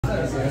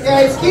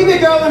Guys, keep it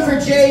going for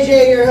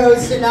JJ, your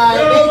host tonight.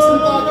 Make some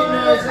fucking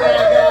noise for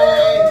that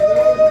guy.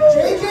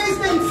 JJ's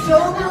been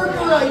sober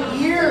for a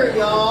year,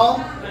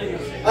 y'all.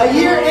 A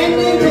year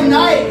ending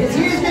tonight, because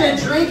he is going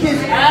to drink his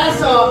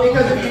ass off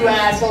because of you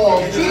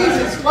assholes.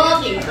 Jesus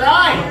fucking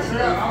Christ.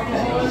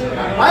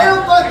 I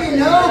don't fucking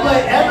know,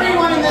 but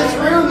everyone in this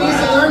room needs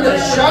to learn to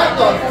shut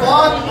the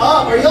fuck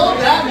up. Are y'all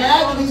that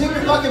mad that we took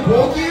your fucking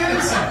bull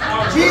cues?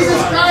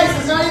 Jesus Christ,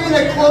 it's not even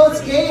a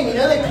close game. You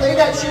know, they play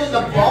that shit at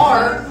the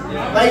bar.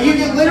 Like, you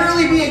could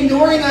literally be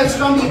ignoring us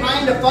from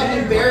behind a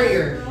fucking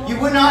barrier. You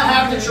would not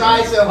have to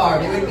try so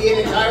hard. It would be an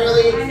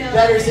entirely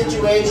better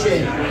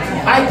situation.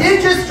 I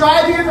did just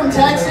drive here from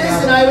Texas,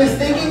 and I was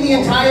thinking the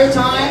entire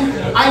time,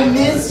 I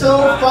miss so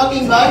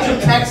fucking much,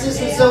 and Texas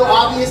is so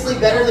obviously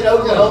better than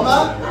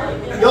Oklahoma.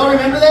 Y'all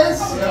remember this?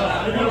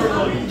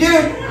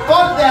 Dude,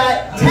 fuck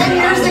that. 10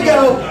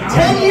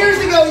 years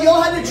ago,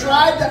 y'all had to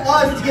drive to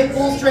us to get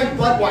full-strength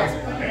Budweiser.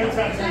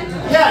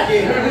 Yeah,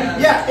 dude.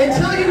 Yeah,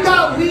 until you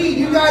got weed,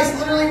 you guys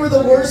literally were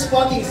the worst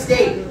fucking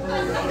state.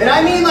 And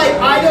I mean like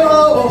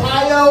Idaho,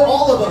 Ohio,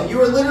 all of them. You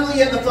were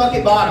literally at the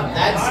fucking bottom.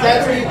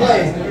 That's where you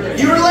played.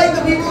 You were like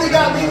the people that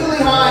got legally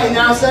high and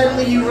now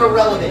suddenly you were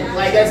irrelevant.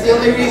 Like that's the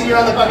only reason you're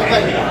on the fucking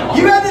plane.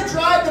 You had to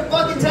drive to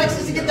fucking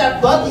Texas to get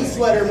that Bucky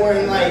sweater more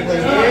than likely,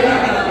 dude.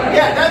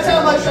 Yeah, that's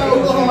how much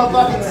Oklahoma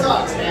fucking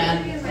sucks,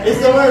 man.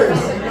 It's the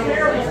worst.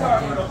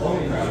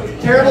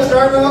 Terrible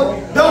start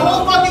vote? The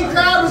whole fucking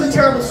crowd was a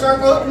terrible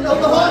start vote in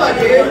Oklahoma,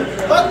 dude.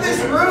 Fuck this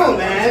room,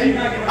 man.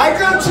 I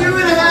drove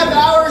 2.5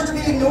 hours to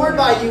be ignored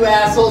by you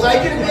assholes. I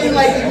could have been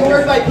like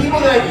ignored by people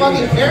that I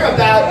fucking care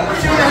about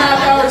 2.5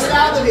 hours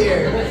south of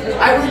here.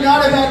 I would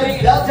not have had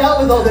to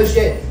dealt with all this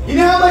shit. You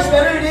know how much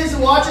better it is to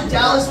watch a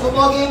Dallas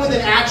football game with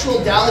an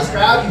actual Dallas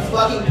crowd, you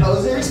fucking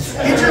posers?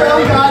 Get your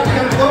own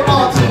goddamn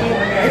football team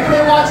and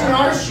quit watching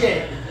our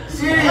shit.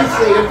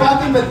 Seriously, you're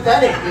fucking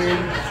pathetic, dude.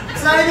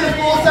 It's not even a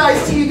full-size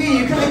TV.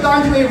 You could have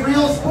gone to a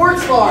real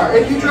sports bar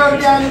if you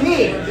drove down to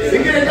me.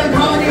 You could have done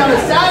comedy on a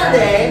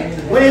Saturday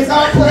when it's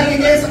not playing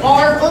against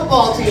our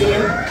football team,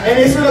 and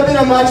this would have been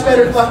a much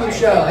better fucking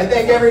show. I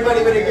think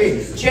everybody would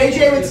agree.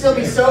 JJ would still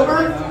be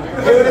sober.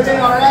 It would have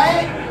been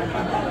alright.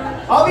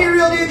 I'll be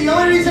real, dude. The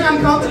only reason I'm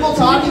comfortable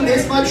talking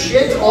this much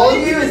shit to all of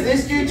you is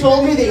this dude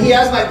told me that he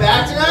has my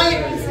back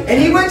tonight,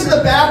 and he went to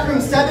the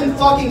bathroom 7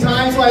 fucking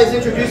times while he's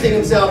introducing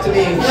himself to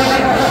me. You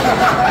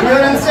know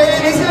what I'm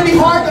saying? He's gonna be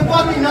hard to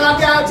fucking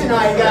knock out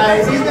tonight,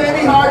 guys. He's gonna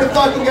be hard to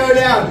fucking go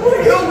down.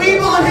 He'll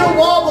weeble and he'll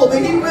wobble,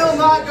 but he will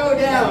not go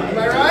down. Am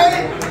I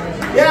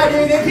right? Yeah,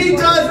 dude. If he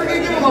does, we're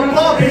gonna give him a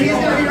pump, and he's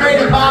gonna be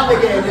ready to pop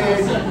again,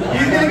 dude.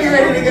 He's gonna be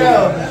ready to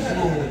go.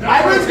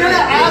 I was gonna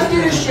ask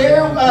you to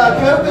share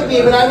coke with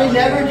me, but I would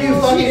never do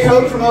fucking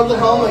coke from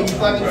Oklahoma, you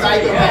fucking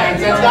psychopaths.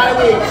 That's gotta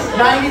be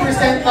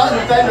 90%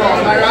 fentanyl,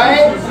 am I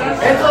right?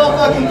 It's all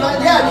fucking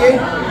fun. Yeah,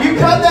 dude. You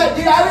cut that,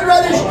 dude. I would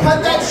rather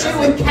cut that shit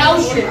with cow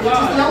shit, which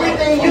is the only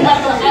thing you have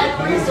a high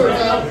resource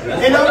of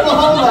in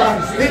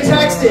Oklahoma than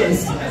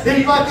Texas,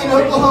 than fucking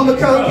Oklahoma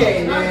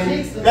cocaine,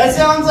 man. That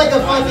sounds like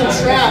a fucking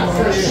trap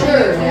for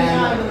sure, man.